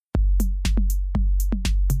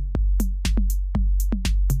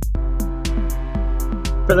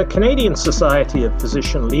For the Canadian Society of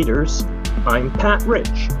Physician Leaders, I'm Pat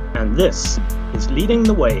Rich, and this is Leading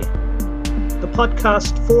the Way, the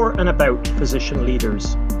podcast for and about physician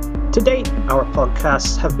leaders. To date, our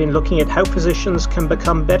podcasts have been looking at how physicians can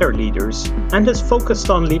become better leaders and has focused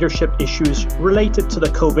on leadership issues related to the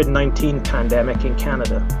COVID-19 pandemic in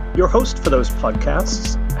Canada. Your host for those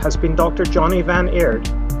podcasts has been Dr. Johnny Van Aird,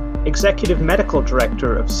 Executive Medical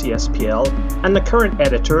Director of CSPL and the current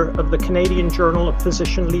editor of the Canadian Journal of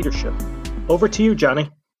Physician Leadership. Over to you,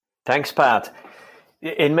 Johnny. Thanks, Pat.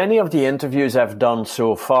 In many of the interviews I've done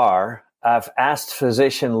so far, I've asked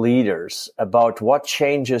physician leaders about what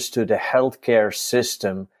changes to the healthcare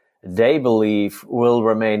system they believe will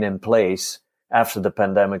remain in place after the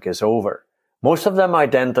pandemic is over. Most of them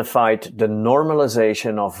identified the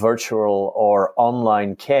normalization of virtual or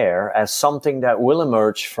online care as something that will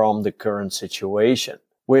emerge from the current situation.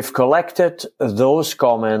 We've collected those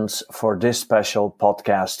comments for this special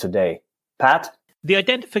podcast today. Pat? The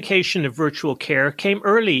identification of virtual care came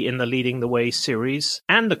early in the Leading the Way series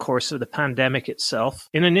and the course of the pandemic itself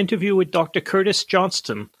in an interview with Dr. Curtis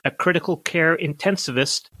Johnston, a critical care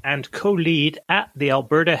intensivist and co-lead at the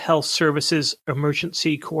Alberta Health Services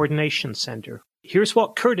Emergency Coordination Centre. Here's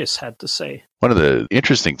what Curtis had to say. One of the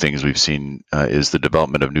interesting things we've seen is the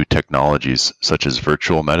development of new technologies such as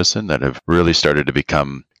virtual medicine that have really started to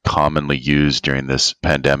become commonly used during this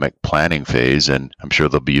pandemic planning phase, and I'm sure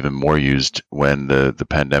they'll be even more used when the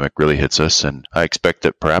pandemic really hits us. And I expect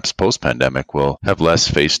that perhaps post-pandemic we'll have less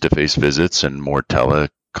face-to-face visits and more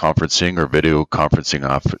teleconferencing or video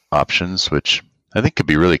conferencing options, which I think could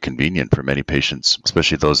be really convenient for many patients,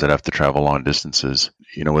 especially those that have to travel long distances.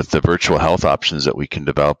 You know, with the virtual health options that we can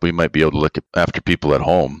develop, we might be able to look after people at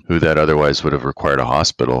home who that otherwise would have required a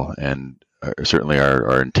hospital. And certainly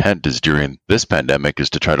our intent is during this pandemic is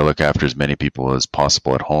to try to look after as many people as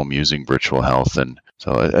possible at home using virtual health. And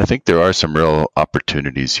so I think there are some real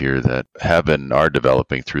opportunities here that have and are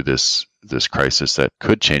developing through this crisis that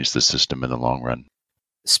could change the system in the long run.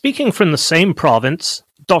 Speaking from the same province,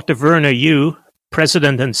 Dr. Werner Yu,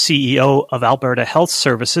 President and CEO of Alberta Health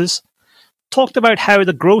Services, talked about how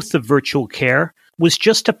the growth of virtual care was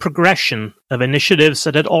just a progression of initiatives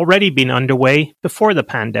that had already been underway before the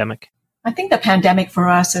pandemic. I think the pandemic for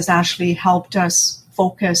us has actually helped us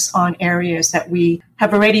focus on areas that we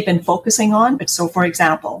have already been focusing on. So, for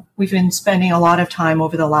example, we've been spending a lot of time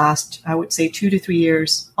over the last, I would say, 2 to 3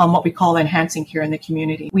 years on what we call enhancing care in the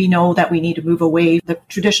community. We know that we need to move away the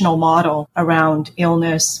traditional model around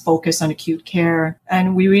illness, focus on acute care,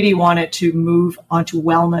 and we really wanted to move onto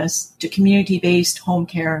wellness, to community-based home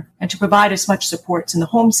care, and to provide as much supports in the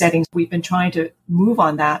home settings. We've been trying to move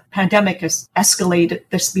on that. Pandemic has escalated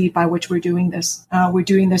the speed by which we're doing this. We're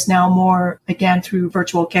doing this now more, again, through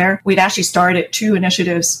virtual care. We'd actually started 2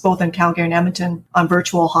 initiatives, both in Calgary and Edmonton, on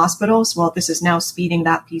virtual hospitals. Well, this is now speeding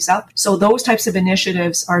that piece up. So those types of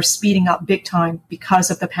initiatives are speeding up big time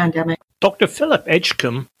because of the pandemic. Dr. Philip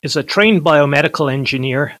Edgecombe is a trained biomedical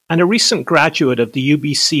engineer and a recent graduate of the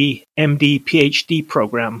UBC MD-PhD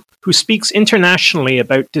program who speaks internationally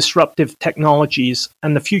about disruptive technologies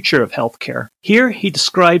and the future of healthcare. Here, he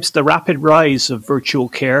describes the rapid rise of virtual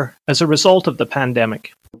care as a result of the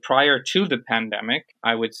pandemic. Prior to the pandemic,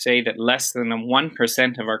 I would say that less than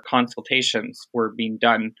 1% of our consultations were being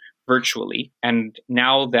done virtually. And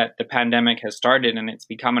now that the pandemic has started and it's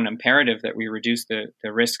become an imperative that we reduce the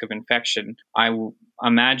risk of infection, I will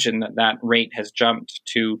imagine that rate has jumped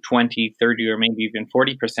to 20, 30, or maybe even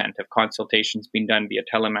 40% of consultations being done via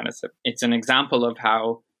telemedicine. It's an example of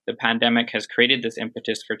how the pandemic has created this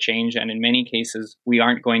impetus for change. And in many cases, we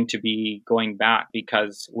aren't going to be going back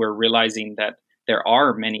because we're realizing that there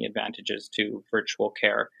are many advantages to virtual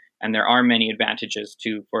care. And there are many advantages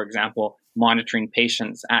to, for example, monitoring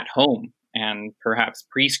patients at home and perhaps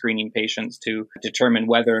pre-screening patients to determine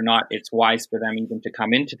whether or not it's wise for them even to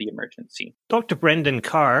come into the emergency. Dr. Brendan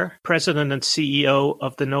Carr, President and CEO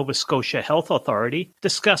of the Nova Scotia Health Authority,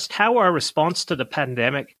 discussed how our response to the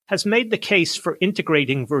pandemic has made the case for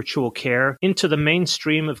integrating virtual care into the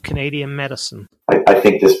mainstream of Canadian medicine. I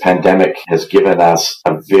think this pandemic has given us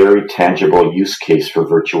a very tangible use case for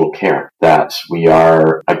virtual care that we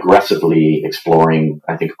are aggressively exploring,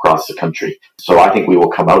 I think, across the country. So I think we will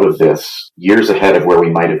come out of this years ahead of where we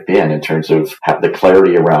might have been in terms of the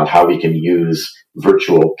clarity around how we can use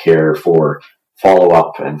virtual care for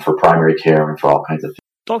follow-up and for primary care and for all kinds of things.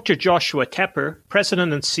 Dr. Joshua Tepper,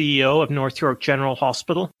 President and CEO of North York General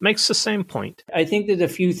Hospital, makes the same point. I think there's a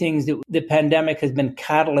few things that the pandemic has been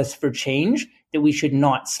catalyst for change that we should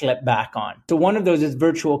not slip back on. So one of those is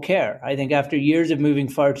virtual care. I think after years of moving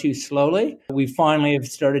far too slowly, we finally have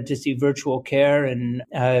started to see virtual care and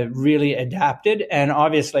really adapted. And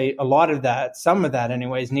obviously a lot of that, some of that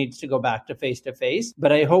anyways, needs to go back to face-to-face.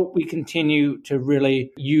 But I hope we continue to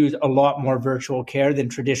really use a lot more virtual care than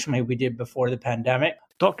traditionally we did before the pandemic.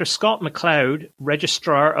 Dr. Scott McLeod,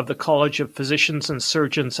 Registrar of the College of Physicians and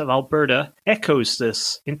Surgeons of Alberta, echoes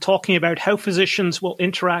this in talking about how physicians will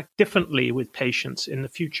interact differently with patients in the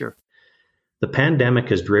future. The pandemic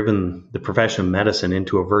has driven the profession of medicine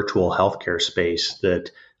into a virtual healthcare space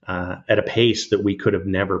that at a pace that we could have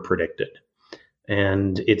never predicted.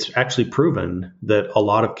 And it's actually proven that a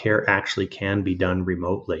lot of care actually can be done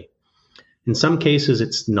remotely. In some cases,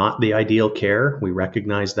 it's not the ideal care. We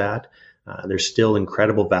recognize that. There's still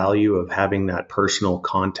incredible value of having that personal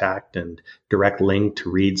contact and direct link to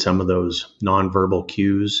read some of those nonverbal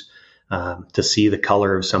cues, to see the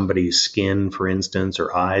color of somebody's skin, for instance,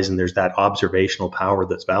 or eyes, and there's that observational power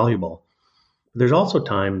that's valuable. There's also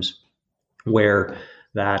times where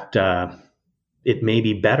that it may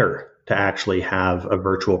be better to actually have a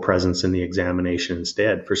virtual presence in the examination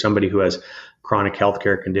instead. For somebody who has chronic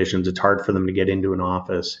healthcare conditions, it's hard for them to get into an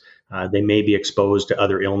office. They may be exposed to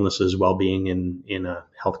other illnesses while being in a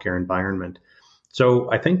healthcare environment. So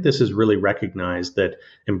I think this is really recognized that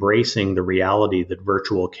embracing the reality that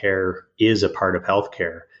virtual care is a part of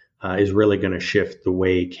healthcare is really going to shift the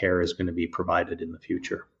way care is going to be provided in the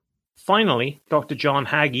future. Finally, Dr. John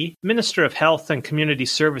Haggie, Minister of Health and Community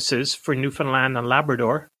Services for Newfoundland and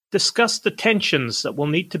Labrador, discussed the tensions that will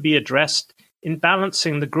need to be addressed in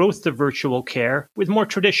balancing the growth of virtual care with more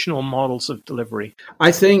traditional models of delivery?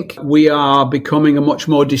 I think we are becoming a much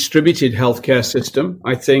more distributed healthcare system.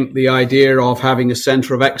 I think the idea of having a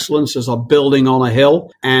centre of excellence as a building on a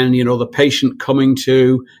hill and, the patient coming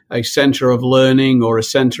to a centre of learning or a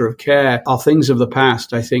centre of care are things of the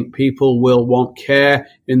past. I think people will want care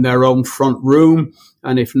in their own front room.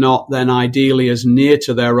 And if not, then ideally as near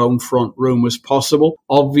to their own front room as possible.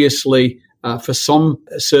 Obviously, for some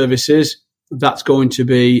services, that's going to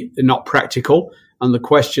be not practical. And the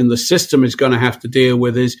question the system is going to have to deal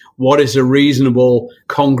with is what is a reasonable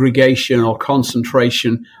congregation or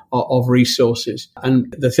concentration of resources?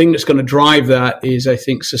 And the thing that's going to drive that is, I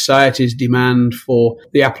think, society's demand for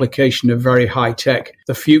the application of very high tech.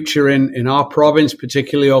 The future in our province,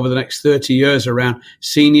 particularly over the next 30 years around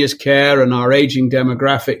seniors care and our aging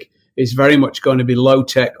demographic, is very much going to be low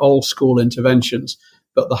tech, old school interventions.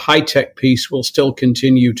 But the high-tech piece will still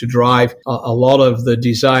continue to drive a lot of the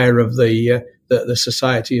desire of the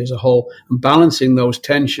society as a whole. And balancing those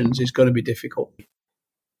tensions is going to be difficult.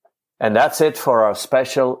 And that's it for our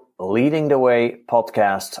special Leading the Way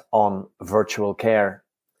podcast on virtual care.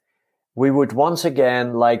 We would once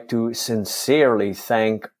again like to sincerely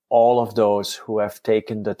thank all of those who have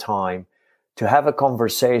taken the time to have a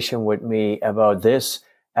conversation with me about this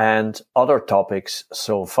and other topics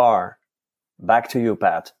so far. Back to you,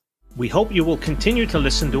 Pat. We hope you will continue to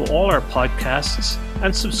listen to all our podcasts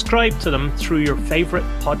and subscribe to them through your favorite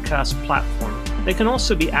podcast platform. They can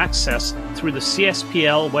also be accessed through the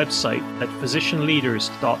CSPL website at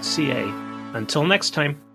physicianleaders.ca. Until next time.